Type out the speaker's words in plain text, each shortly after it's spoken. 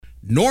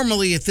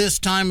Normally at this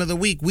time of the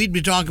week, we'd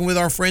be talking with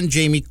our friend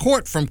Jamie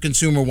Court from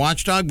Consumer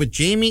Watchdog, but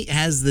Jamie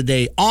has the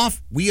day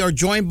off. We are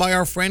joined by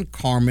our friend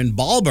Carmen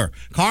Balber.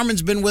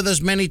 Carmen's been with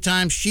us many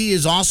times. She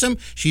is awesome.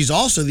 She's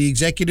also the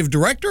executive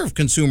director of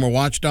Consumer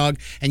Watchdog,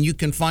 and you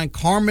can find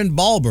Carmen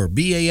Balber,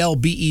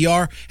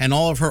 B-A-L-B-E-R, and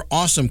all of her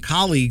awesome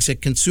colleagues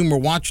at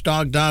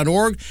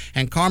consumerwatchdog.org.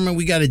 And Carmen,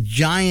 we got a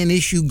giant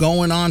issue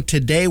going on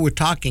today. We're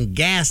talking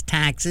gas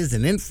taxes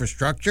and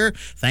infrastructure.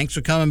 Thanks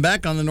for coming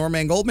back on the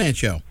Norman Goldman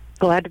Show.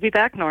 Glad to be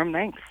back, Norm.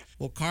 Thanks.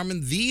 Well,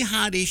 Carmen, the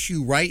hot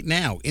issue right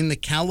now in the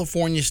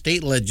California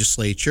state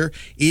legislature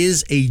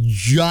is a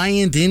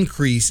giant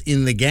increase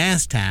in the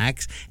gas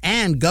tax,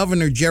 and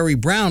Governor Jerry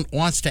Brown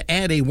wants to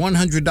add a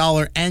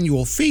 $100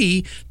 annual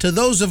fee to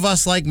those of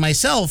us like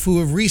myself who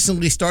have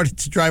recently started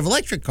to drive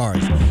electric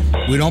cars.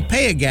 We don't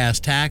pay a gas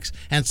tax,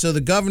 and so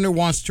the governor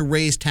wants to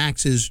raise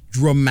taxes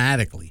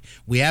dramatically.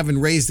 We haven't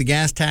raised the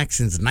gas tax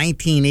since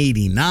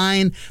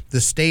 1989.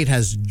 The state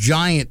has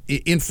giant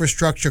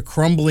infrastructure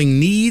crumbling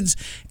needs,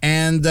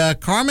 and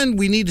Carmen,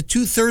 we need a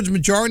 2/3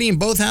 majority in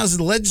both houses of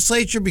the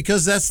legislature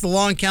because that's the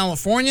law in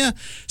California.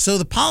 So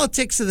the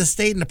politics of the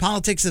state and the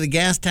politics of the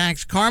gas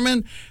tax,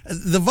 Carmen,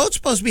 the vote's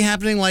supposed to be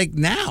happening like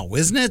now,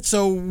 isn't it?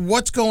 So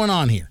what's going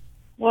on here?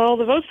 Well,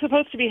 the vote's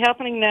supposed to be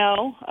happening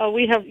now.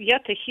 We have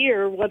yet to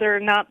hear whether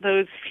or not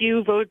those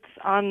few votes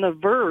on the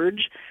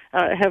verge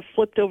have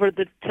flipped over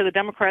to the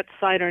Democrats'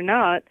 side or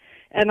not.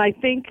 And I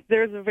think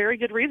there's a very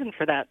good reason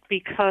for that,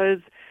 because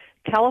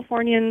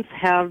Californians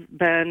have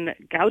been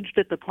gouged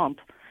at the pump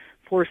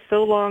for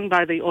so long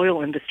by the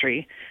oil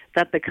industry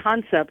that the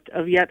concept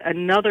of yet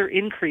another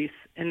increase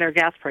in their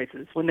gas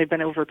prices when they've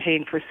been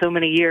overpaying for so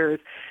many years,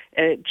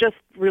 it just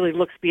really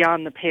looks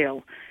beyond the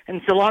pale.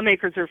 And so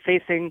lawmakers are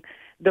facing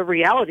the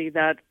reality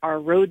that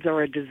our roads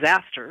are a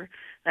disaster,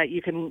 that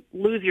you can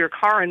lose your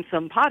car in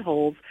some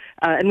potholes,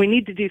 and we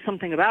need to do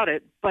something about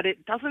it. But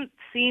it doesn't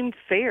seem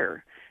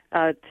fair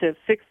to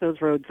fix those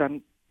roads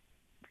on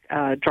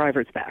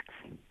drivers' backs.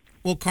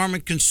 Well, Carmen,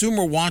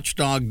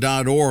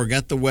 consumerwatchdog.org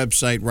at the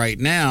website right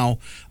now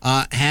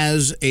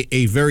has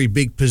a very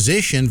big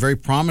position, very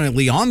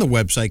prominently on the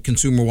website,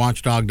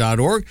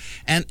 consumerwatchdog.org.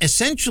 And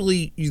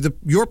essentially,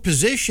 your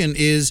position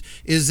is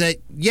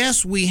that,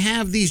 yes, we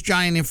have these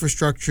giant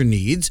infrastructure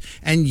needs,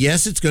 and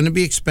yes, it's going to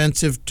be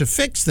expensive to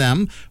fix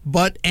them,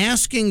 but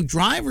asking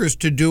drivers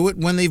to do it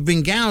when they've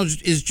been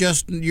gouged is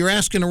just, you're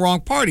asking the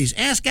wrong parties.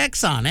 Ask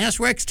Exxon, ask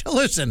Rex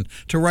Tillerson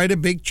to write a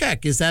big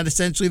check. Is that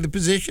essentially the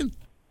position?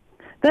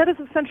 That is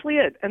essentially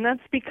it, and that's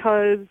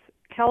because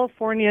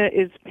California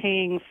is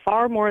paying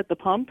far more at the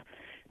pump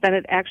than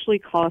it actually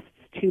costs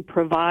to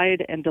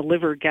provide and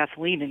deliver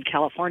gasoline in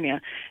California.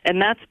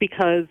 And that's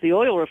because the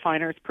oil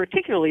refiners,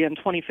 particularly in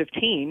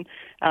 2015,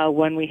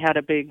 when we had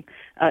a big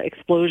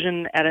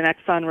explosion at an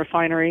Exxon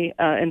refinery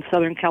in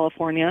Southern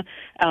California,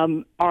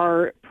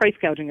 are price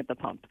gouging at the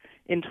pump.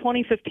 In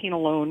 2015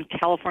 alone,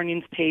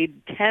 Californians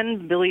paid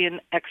 $10 billion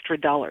extra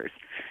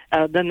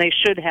than they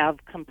should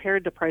have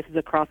compared to prices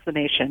across the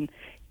nation,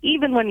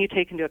 even when you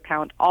take into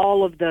account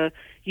all of the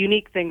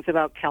unique things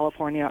about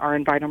California, our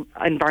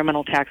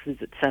environmental taxes,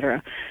 et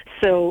cetera.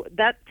 So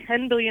that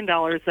 $10 billion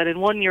that in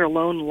 1 year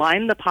alone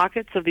lined the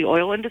pockets of the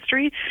oil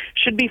industry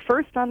should be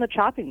first on the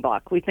chopping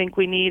block. We think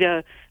we need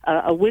a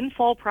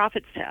windfall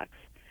profits tax,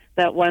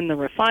 that when the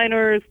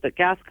refiners, the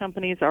gas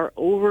companies are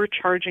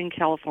overcharging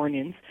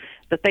Californians,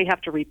 that they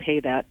have to repay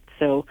that.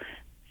 So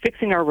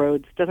fixing our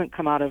roads doesn't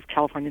come out of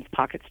Californians'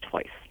 pockets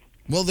twice.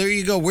 Well, there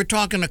you go. We're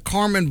talking to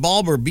Carmen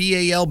Balber,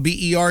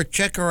 B-A-L-B-E-R.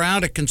 Check her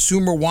out at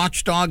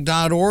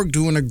consumerwatchdog.org,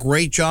 doing a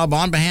great job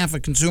on behalf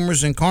of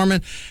consumers. And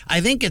Carmen, I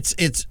think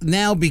it's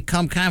now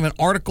become kind of an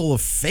article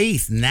of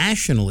faith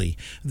nationally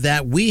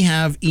that we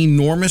have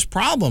enormous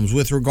problems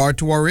with regard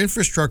to our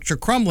infrastructure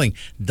crumbling.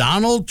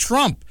 Donald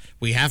Trump,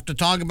 we have to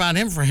talk about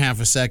him for half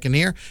a second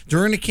here.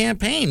 During the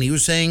campaign, he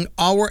was saying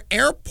our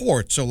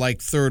airports are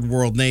like third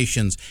world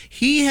nations.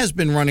 He has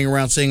been running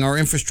around saying our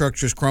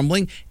infrastructure is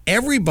crumbling.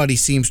 Everybody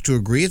seems to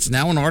agree. It's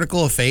now an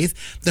article of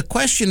faith. The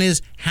question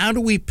is, how do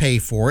we pay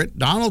for it?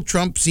 Donald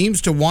Trump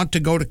seems to want to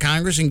go to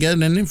Congress and get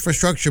an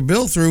infrastructure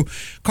bill through.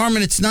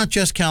 Carmen, it's not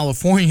just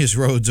California's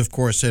roads, of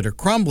course, that are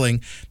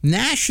crumbling.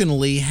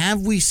 Nationally,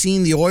 have we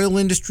seen the oil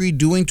industry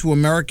doing to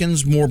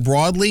Americans more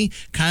broadly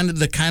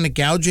the kind of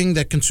gouging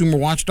that Consumer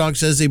Watchdog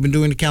says they've been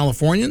doing to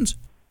Californians?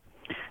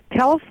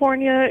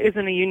 California is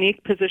in a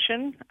unique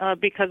position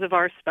because of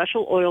our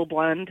special oil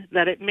blend,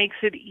 that it makes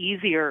it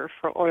easier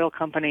for oil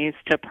companies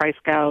to price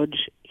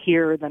gouge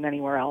here than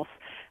anywhere else.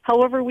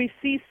 However, we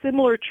see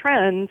similar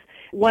trends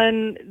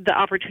when the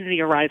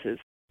opportunity arises.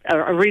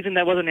 A reason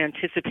that wasn't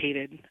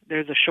anticipated,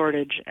 there's a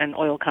shortage and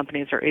oil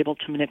companies are able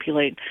to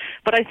manipulate.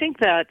 But I think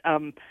that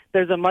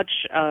there's a much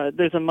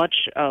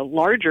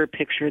larger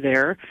picture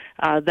there,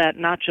 that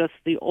not just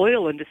the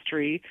oil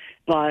industry,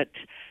 but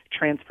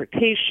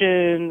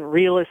transportation,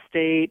 real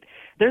estate.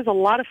 There's a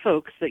lot of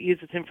folks that use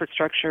this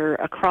infrastructure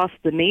across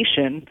the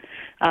nation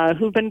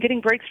who've been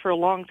getting breaks for a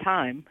long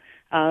time,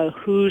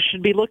 who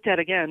should be looked at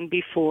again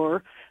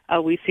before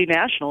we see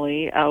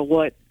nationally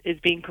what is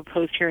being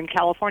proposed here in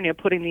California,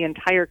 putting the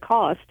entire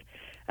cost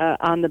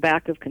on the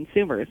back of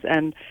consumers.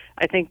 And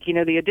I think,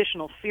 the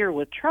additional fear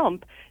with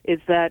Trump is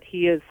that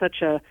he is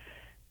such a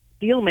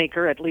deal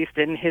maker, at least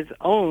in his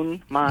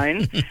own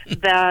mind,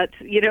 that,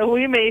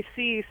 we may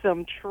see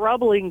some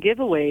troubling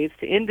giveaways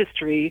to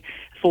industry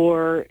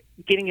for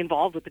getting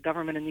involved with the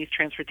government in these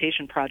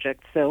transportation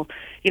projects. So,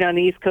 on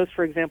the East Coast,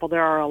 for example,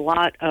 there are a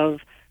lot of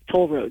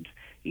toll roads.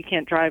 You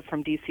can't drive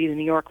from D.C. to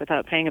New York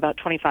without paying about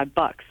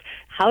 $25.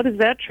 How does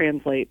that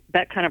translate,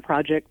 that kind of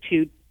project,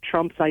 to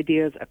Trump's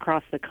ideas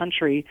across the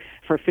country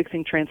for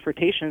fixing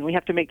transportation? We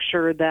have to make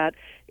sure that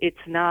it's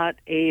not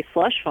a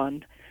slush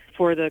fund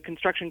for the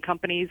construction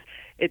companies,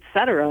 et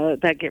cetera,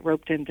 that get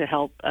roped in to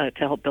help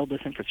build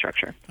this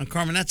infrastructure.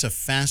 Carmen, that's a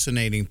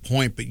fascinating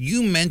point, but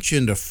you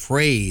mentioned a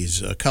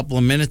phrase a couple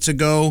of minutes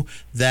ago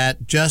that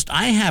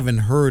I haven't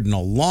heard in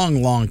a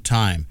long, long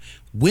time.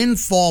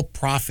 Windfall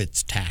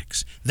profits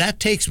tax. That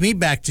takes me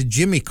back to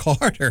Jimmy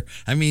Carter.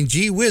 I mean,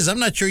 gee whiz, I'm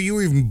not sure you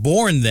were even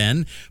born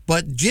then,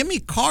 but Jimmy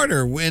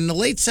Carter in the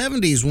late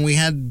 70s, when we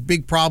had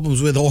big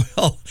problems with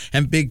oil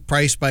and big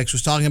price spikes,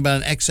 was talking about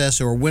an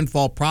excess or a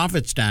windfall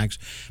profits tax.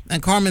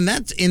 And Carmen,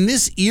 that's in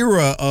this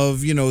era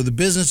of, the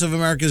business of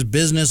America's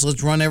business,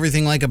 let's run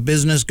everything like a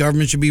business,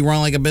 government should be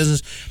run like a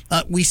business.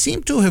 We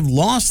seem to have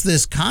lost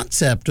this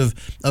concept of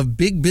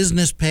big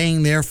business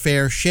paying their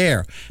fair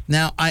share.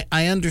 Now,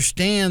 I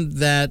understand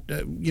that,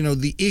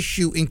 the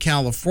issue in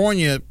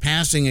California,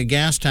 passing a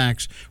gas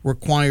tax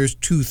requires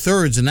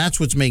 2/3, and that's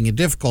what's making it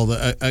difficult.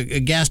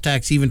 A gas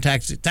tax, even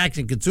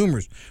taxing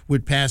consumers,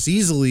 would pass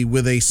easily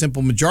with a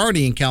simple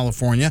majority in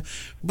California.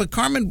 But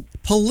Carmen,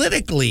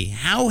 politically,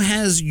 how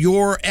has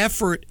your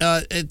effort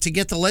to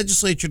get the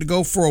legislature to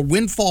go for a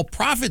windfall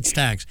profits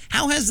tax,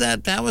 how has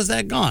that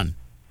gone?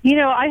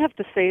 I have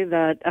to say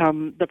that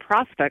the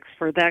prospects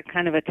for that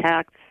kind of a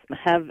tax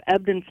have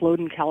ebbed and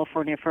flowed in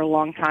California for a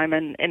long time.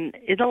 And in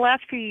the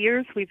last few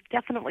years, we've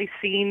definitely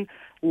seen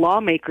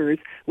lawmakers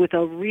with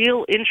a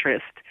real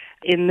interest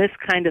in this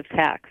kind of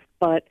tax.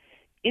 But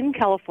in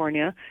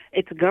California,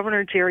 it's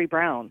Governor Jerry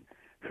Brown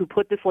who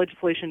put this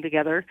legislation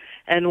together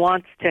and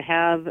wants to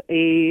have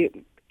a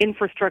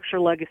infrastructure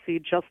legacy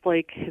just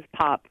like his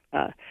pop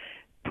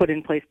put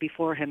in place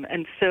before him.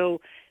 And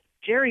so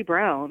Jerry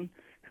Brown,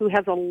 who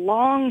has a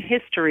long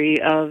history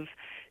of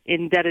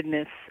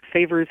indebtedness,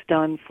 favors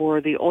done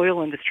for the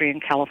oil industry in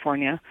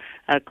California,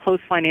 close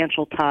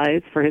financial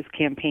ties for his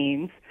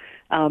campaigns,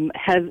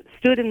 has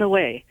stood in the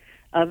way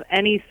of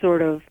any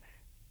sort of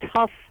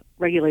tough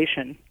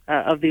regulation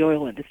of the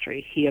oil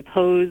industry. He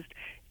opposed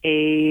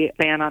a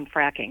ban on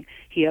fracking.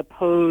 He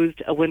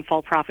opposed a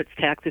windfall profits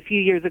tax a few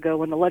years ago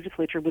when the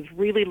legislature was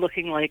really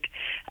looking like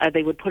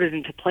they would put it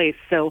into place.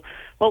 So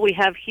what we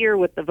have here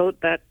with the vote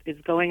that is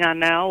going on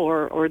now,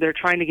 or they're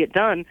trying to get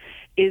done,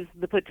 is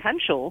the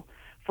potential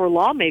for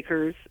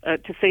lawmakers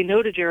to say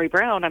no to Jerry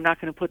Brown. I'm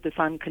not going to put this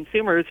on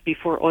consumers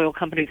before oil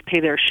companies pay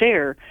their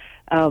share.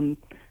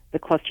 The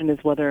question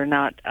is whether or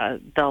not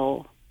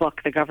they'll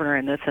buck the governor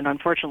in this, and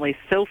unfortunately,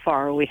 so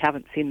far, we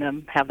haven't seen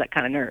them have that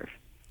kind of nerve.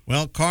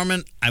 Well,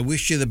 Carmen, I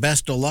wish you the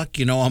best of luck.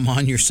 I'm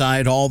on your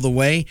side all the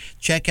way.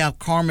 Check out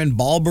Carmen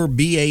Balber,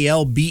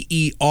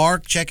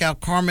 Balber. Check out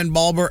Carmen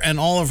Balber and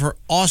all of her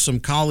awesome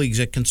colleagues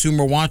at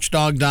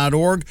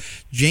ConsumerWatchdog.org.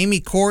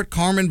 Jamie Court,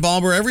 Carmen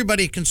Balber,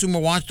 everybody at Consumer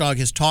Watchdog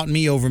has taught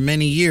me over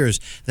many years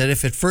that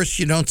if at first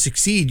you don't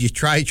succeed, you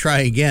try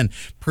again.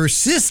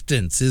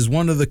 Persistence is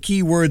one of the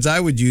key words I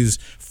would use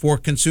for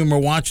Consumer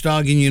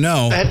Watchdog, and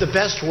I had the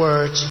best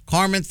words.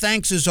 Carmen,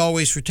 thanks as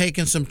always for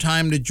taking some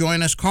time to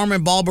join us.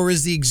 Carmen Balber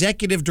is the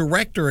Executive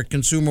Director at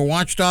Consumer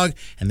Watchdog,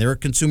 and they're at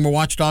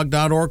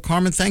ConsumerWatchdog.org.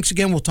 Carmen, thanks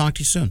again. We'll talk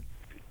to you soon.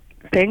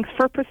 Thanks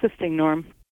for persisting, Norm.